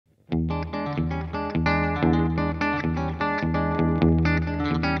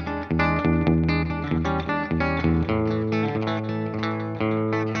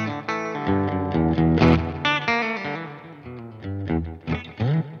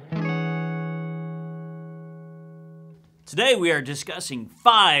Today we are discussing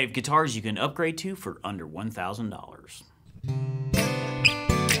 5 guitars you can upgrade to for under $1,000.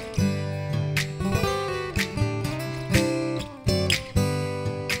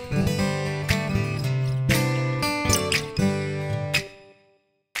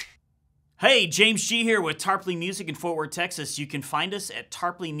 Hey, James G here with Tarpley Music in Fort Worth, Texas. You can find us at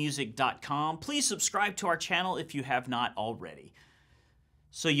tarpleymusic.com. Please subscribe to our channel if you have not already.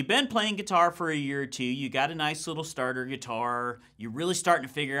 So you've been playing guitar for a year or two, you got a nice little starter guitar, you're really starting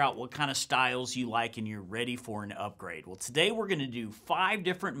to figure out what kind of styles you like and you're ready for an upgrade. Well, today we're going to do 5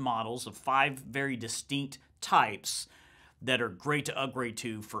 different models of 5 very distinct types that are great to upgrade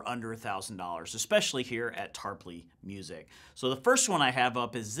to for under $1,000, especially here at Tarpley Music. So the first one I have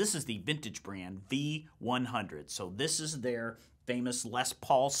up is, this is the vintage brand V100. So this is their famous Les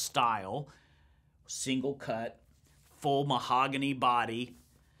Paul style, single cut, full mahogany body,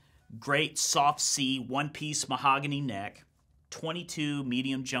 great soft C, one-piece mahogany neck, 22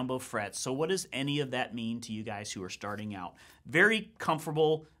 medium jumbo frets. So what does any of that mean to you guys who are starting out? Very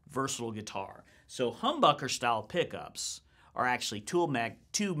comfortable, versatile guitar. So humbucker style pickups are actually two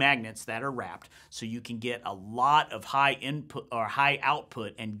magnets that are wrapped, so you can get a lot of high input or high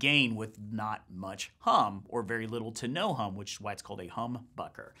output and gain with not much hum or very little to no hum, which is why it's called a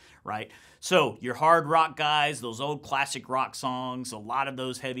humbucker, right? So your hard rock guys, those old classic rock songs, a lot of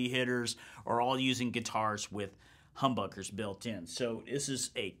those heavy hitters are all using guitars with humbuckers built in. So this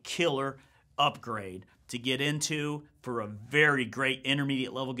is a killer upgrade to get into for a very great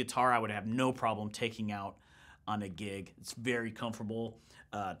intermediate level guitar. I would have no problem taking out on a gig. It's very comfortable.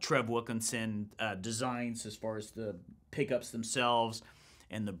 Trev Wilkinson designs as far as the pickups themselves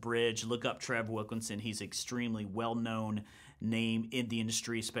and the bridge. Look up Trev Wilkinson. He's extremely well-known name in the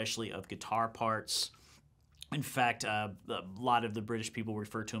industry, especially of guitar parts. In fact, a lot of the British people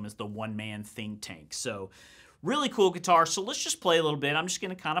refer to him as the one-man think tank. So really cool guitar. So let's just play a little bit. I'm just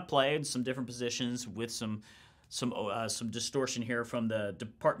going to kind of play in some different positions with some distortion here from the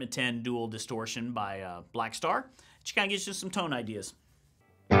Department 10 Dual Distortion by Black Star. Which kind of gives you some tone ideas.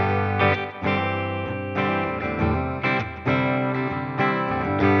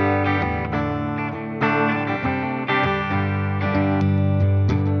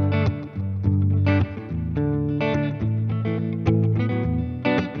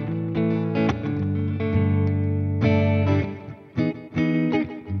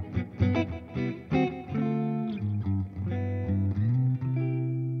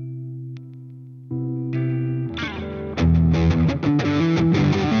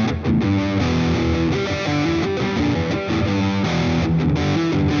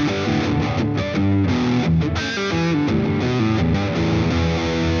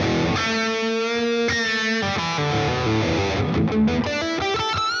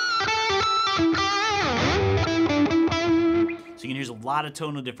 A lot of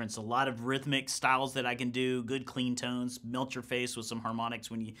tonal difference, a lot of rhythmic styles that I can do, good clean tones, melt your face with some harmonics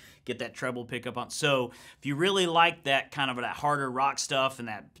when you get that treble pickup on. So if you really like that kind of that harder rock stuff and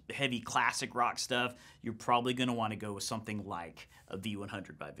that heavy classic rock stuff, you're probably going to want to go with something like a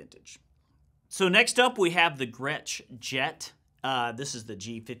V100 by Vintage. So next up we have the Gretsch Jet. This is the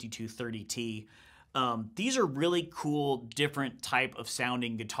G5230T. These are really cool, different type of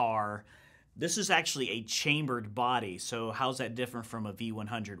sounding guitar. This is actually a chambered body, so how's that different from a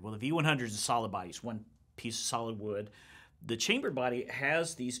V100? Well, the V100 is a solid body. It's one piece of solid wood. The chambered body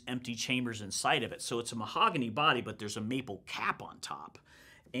has these empty chambers inside of it, so it's a mahogany body, but there's a maple cap on top.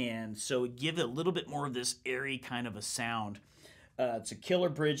 And so it gives it a little bit more of this airy kind of a sound. It's a killer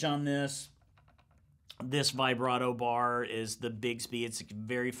bridge on this. This vibrato bar is the Bigsby. It's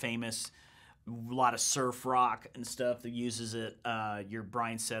very famous. A lot of surf rock and stuff that uses it. Your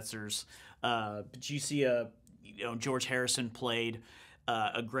Brian Setzer's. But you see George Harrison played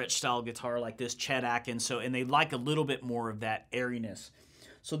a Gretsch style guitar like this, Chet Atkins. And they like a little bit more of that airiness.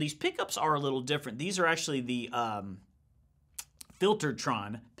 So these pickups are a little different. These are actually the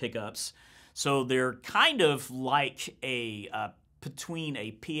Filtertron pickups. So they're kind of like between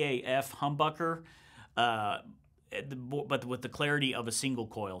a PAF humbucker, but with the clarity of a single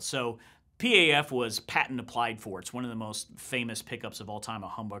coil. So PAF was patent applied for. It's one of the most famous pickups of all time, a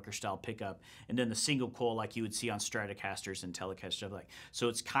humbucker style pickup. And then the single coil like you would see on Stratocasters and Telecasters, stuff like. So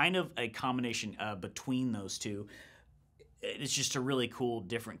it's kind of a combination between those two. It's just a really cool,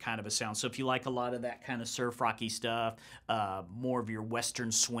 different kind of a sound. So if you like a lot of that kind of surf rocky stuff, more of your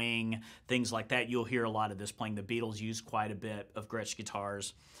Western swing, things like that, you'll hear a lot of this playing. The Beatles use quite a bit of Gretsch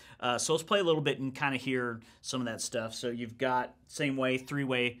guitars. So let's play a little bit and kind of hear some of that stuff. So you've got, same way,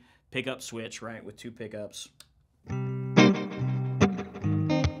 3-way pickup switch, right, with 2 pickups.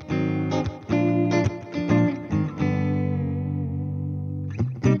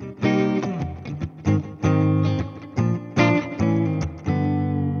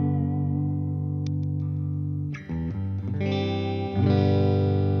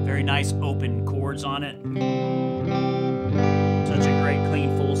 Very nice open chords on it. Such a great,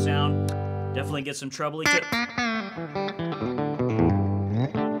 clean, full sound. Definitely get some trebly to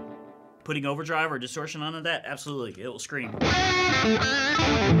putting overdrive or distortion onto that. Absolutely, it will scream.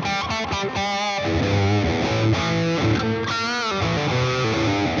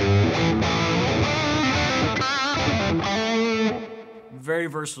 Very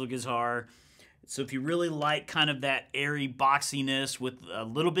versatile guitar. So if you really like kind of that airy boxiness with a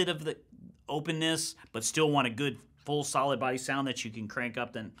little bit of the openness, but still want a good full solid body sound that you can crank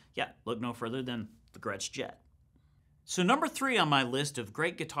up, then yeah, look no further than the Gretsch Jet. So number 3 on my list of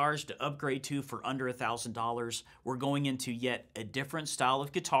great guitars to upgrade to for under $1,000, we're going into yet a different style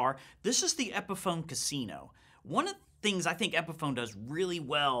of guitar. This is the Epiphone Casino. One of the things I think Epiphone does really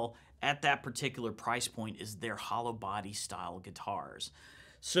well at that particular price point is their hollow body style guitars.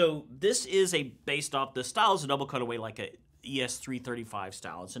 So this is based off, the style is a double cutaway like a ES335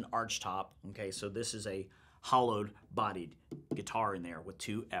 style. It's an arch top, okay? So this is a hollowed bodied guitar in there with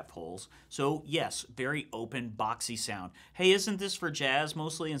 2 F-holes. So yes, very open, boxy sound. Hey, isn't this for jazz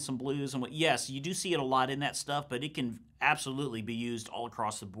mostly and some blues and what? Yes, you do see it a lot in that stuff, but it can absolutely be used all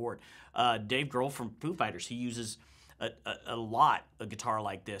across the board. Dave Grohl from Foo Fighters, he uses a lot of guitar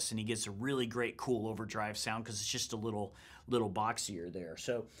like this, and he gets a really great cool overdrive sound because it's just a little boxier there.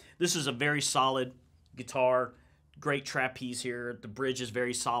 So this is a very solid guitar. Great trapeze here. The bridge is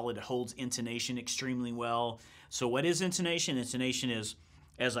very solid. It holds intonation extremely well. So what is intonation? Intonation is,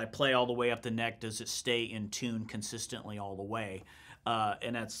 as I play all the way up the neck, does it stay in tune consistently all the way?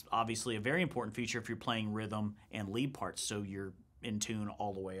 And that's obviously a very important feature if you're playing rhythm and lead parts, so you're in tune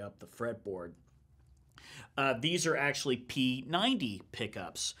all the way up the fretboard. These are actually P90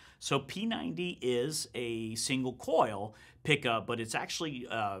 pickups. So P90 is a single coil pickup, but it's actually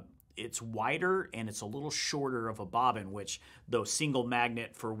it's wider and it's a little shorter of a bobbin, which the single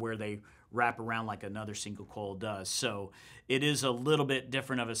magnet for where they wrap around like another single coil does. So it is a little bit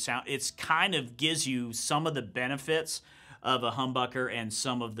different of a sound. It's kind of gives you some of the benefits of a humbucker and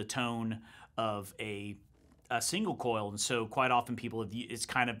some of the tone of a single coil. And so quite often people have, it's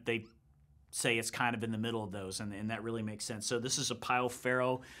kind of, they say it's kind of in the middle of those, and that really makes sense. So this is a Pile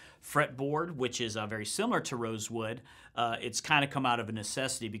Ferro fretboard, which is very similar to rosewood. It's kind of come out of a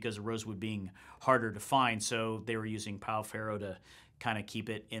necessity because of rosewood being harder to find, so they were using Pile Ferro to kind of keep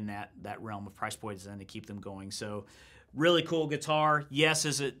it in that realm of price points and to keep them going. So really cool guitar. Yes,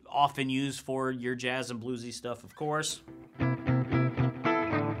 is it often used for your jazz and bluesy stuff, of course.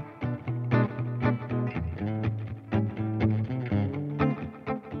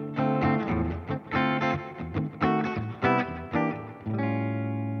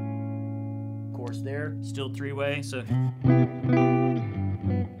 There, still 3-way, so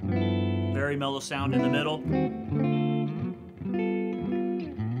very mellow sound in the middle. And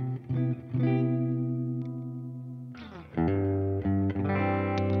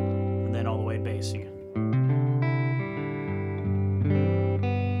then all the way bassy.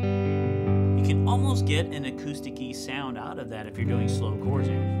 You can almost get an acoustic-y sound out of that if you're doing slow chords.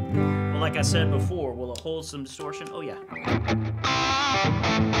 But like I said before, will it hold some distortion? Oh yeah.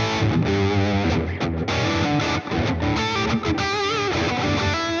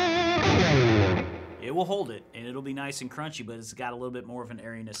 It will hold it, and it'll be nice and crunchy, but it's got a little bit more of an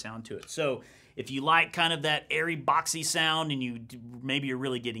airiness sound to it. So if you like kind of that airy, boxy sound, and maybe you're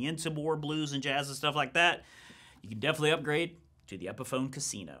really getting into more blues and jazz and stuff like that, you can definitely upgrade to the Epiphone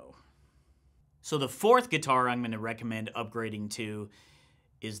Casino. So the 4th guitar I'm going to recommend upgrading to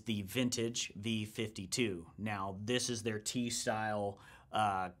is the vintage V52. Now, this is their T-style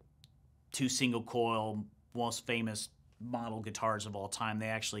 2 single coil, most famous model guitars of all time. They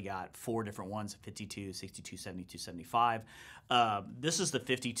actually got 4 different ones, 52, 62, 72, 75. This is the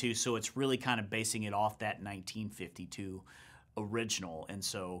 52, so it's really kind of basing it off that 1952 original. And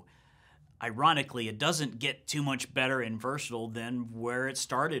so, ironically, it doesn't get too much better and versatile than where it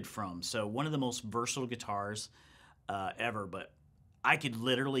started from. So one of the most versatile guitars ever, but I could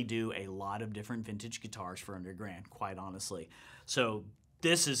literally do a lot of different vintage guitars for under $1,000, quite honestly. So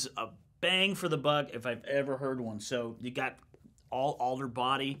this is a bang for the buck if I've ever heard one. So you got all alder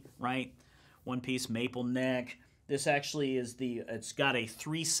body, right? One piece maple neck. This actually is it's got a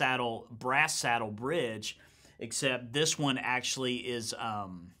 3-saddle, brass saddle bridge, except this one actually is,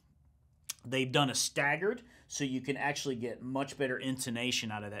 they've done a staggered, so you can actually get much better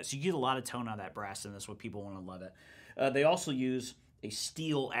intonation out of that. So you get a lot of tone out of that brass, and that's what people want to love it. They also use a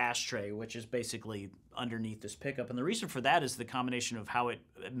steel ashtray, which is basically underneath this pickup. And the reason for that is the combination of how it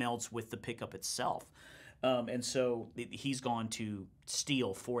melds with the pickup itself. And so he's gone to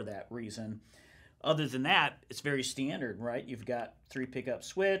steel for that reason. Other than that, it's very standard, right? You've got 3 pickup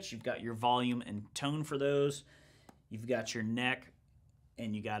switch, you've got your volume and tone for those, you've got your neck,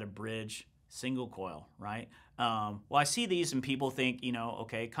 and you got a bridge single coil, right? Well, I see these and people think, you know,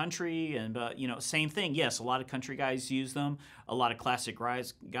 okay, country and, you know, same thing. Yes, a lot of country guys use them. A lot of classic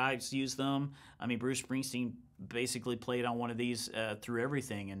guys use them. I mean, Bruce Springsteen basically played on one of these through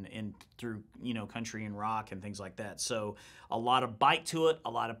everything and through, you know, country and rock and things like that. So a lot of bite to it, a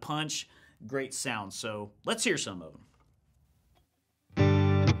lot of punch, great sound. So let's hear some of them.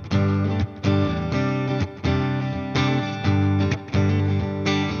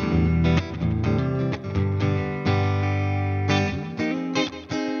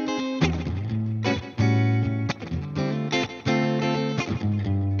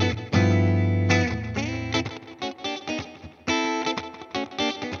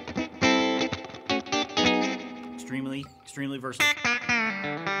 Extremely versatile.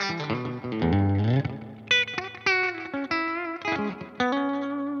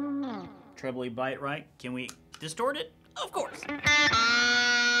 Trebly bite, right? Can we distort it? Of course.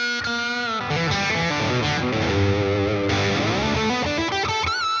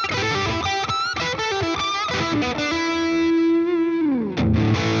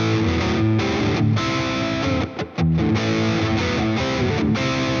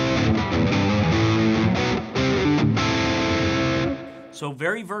 So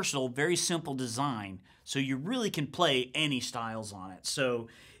very versatile, very simple design, so you really can play any styles on it. So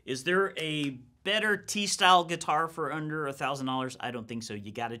is there a better T-style guitar for under $1,000? I don't think so.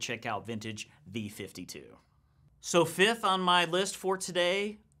 You got to check out Vintage V52. So 5th on my list for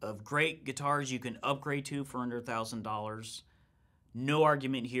today of great guitars you can upgrade to for under $1,000. No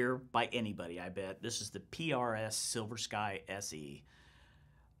argument here by anybody, I bet. This is the PRS Silver Sky SE.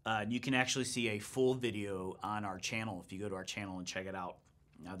 You can actually see a full video on our channel if you go to our channel and check it out.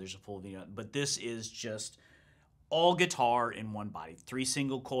 Now there's a full video, but this is just all guitar in one body. 3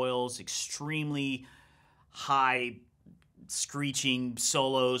 single coils, extremely high screeching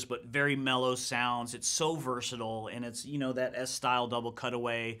solos, but very mellow sounds. It's so versatile, and it's, you know, that S-style double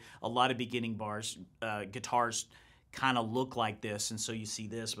cutaway. A lot of beginning guitars kind of look like this, and so you see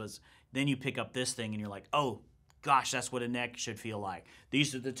this, but then you pick up this thing and you're like, oh, gosh, that's what a neck should feel like.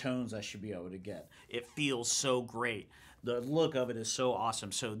 These are the tones I should be able to get. It feels so great. The look of it is so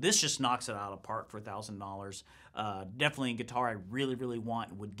awesome. So this just knocks it out of the park for $1,000. Definitely a guitar I really, really want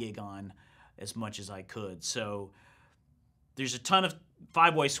and would gig on as much as I could. So there's a ton of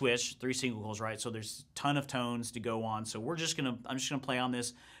 5-way switch, 3 single coils, right? So there's a ton of tones to go on. So I'm just gonna play on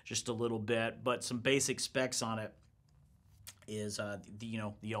this just a little bit, but some basic specs on it is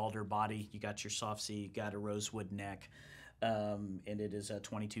the alder body. You got your soft C, you got a rosewood neck, and it is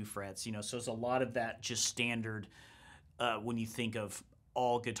 22 frets. You know, so it's a lot of that just standard when you think of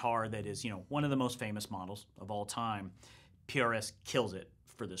all guitar that is, you know, one of the most famous models of all time. PRS kills it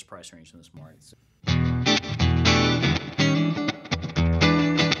for this price range in this market. So.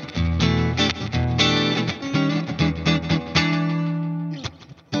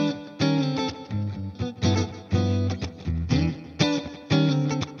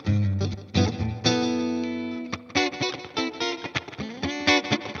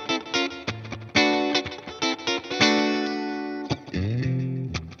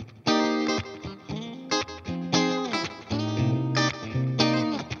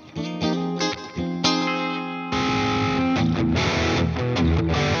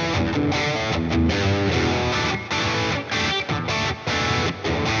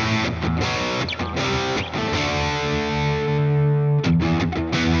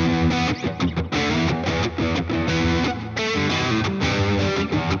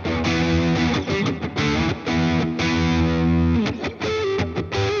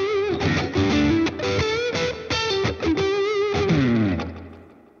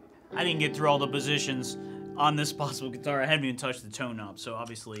 I didn't get through all the positions on this possible guitar. I haven't even touched the tone knob, so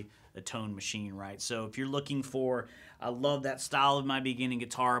obviously a tone machine, right? So if you're looking for, I love that style of my beginning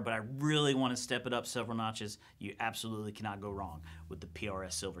guitar, but I really want to step it up several notches, you absolutely cannot go wrong with the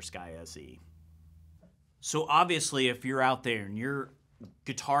PRS Silver Sky SE. So obviously if you're out there and you're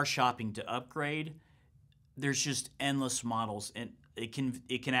guitar shopping to upgrade, there's just endless models, and it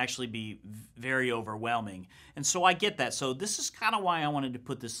can actually be very overwhelming. And so I get that. So this is kind of why I wanted to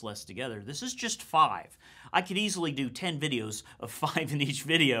put this list together. This is just 5. I could easily do 10 videos of 5 in each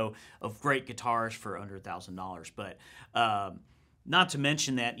video of great guitars for under $1,000. But not to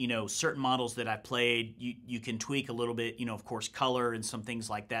mention that, you know, certain models that I played, you can tweak a little bit, you know, of course, color and some things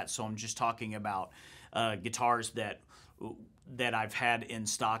like that. So I'm just talking about guitars that I've had in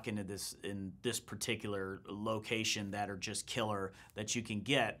stock in this particular location that are just killer, that you can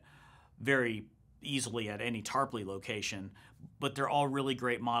get very easily at any Tarpley location, but they're all really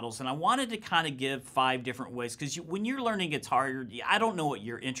great models. And I wanted to kind of give 5 different ways, because when you're learning guitar, I don't know what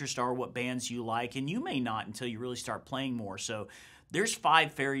your interests are, what bands you like, and you may not until you really start playing more. So there's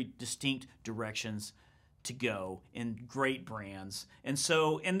 5 very distinct directions to go in great brands. And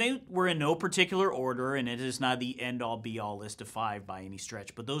they were in no particular order, and it is not the end-all be-all list of 5 by any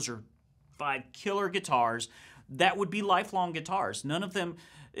stretch, but those are 5 killer guitars that would be lifelong guitars. None of them,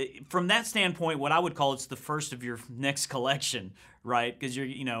 from that standpoint, what I would call it's the first of your next collection, right? Because you're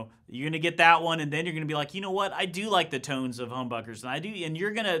going to get that one, and then you're going to be like, you know what, I do like the tones of humbuckers, and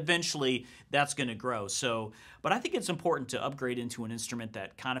you're going to eventually, that's going to grow. So, but I think it's important to upgrade into an instrument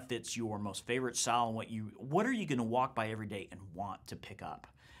that kind of fits your most favorite style and what are you going to walk by every day and want to pick up.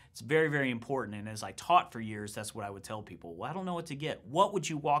 It's very, very important, and as I taught for years, that's what I would tell people. Well, I don't know what to get. What would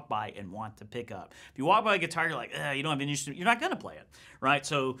you walk by and want to pick up? If you walk by a guitar, you're like, you don't have any instrument, you're not going to play it, right?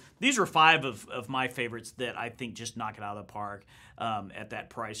 So these are 5 of my favorites that I think just knock it out of the park at that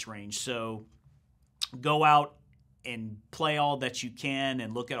price range. So go out and play all that you can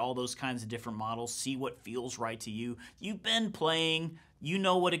and look at all those kinds of different models, see what feels right to you. You've been playing, you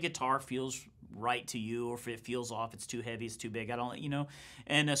know what a guitar feels right to you, or if it feels off, it's too heavy, it's too big, I don't,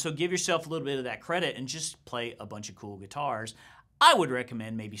 and so give yourself a little bit of that credit and just play a bunch of cool guitars. I would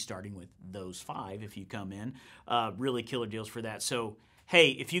recommend maybe starting with those 5 if you come in. Really killer deals for that. So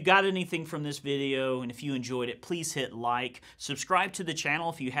hey, if you got anything from this video and if you enjoyed it, please hit like, subscribe to the channel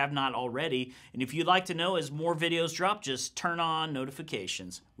if you have not already, and if you'd like to know as more videos drop, just turn on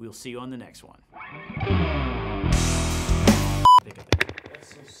notifications. We'll see you on the next one. That's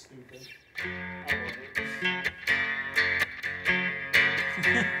so stupid.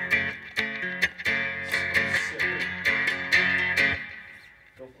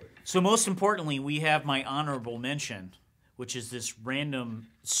 So most importantly, we have my honorable mention, which is this random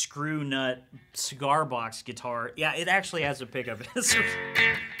screw nut cigar box guitar. Yeah, it actually has a pickup.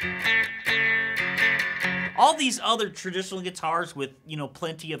 All these other traditional guitars with,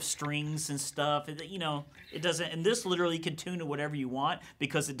 plenty of strings and stuff, it doesn't, and this literally can tune to whatever you want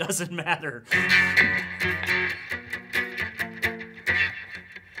because it doesn't matter.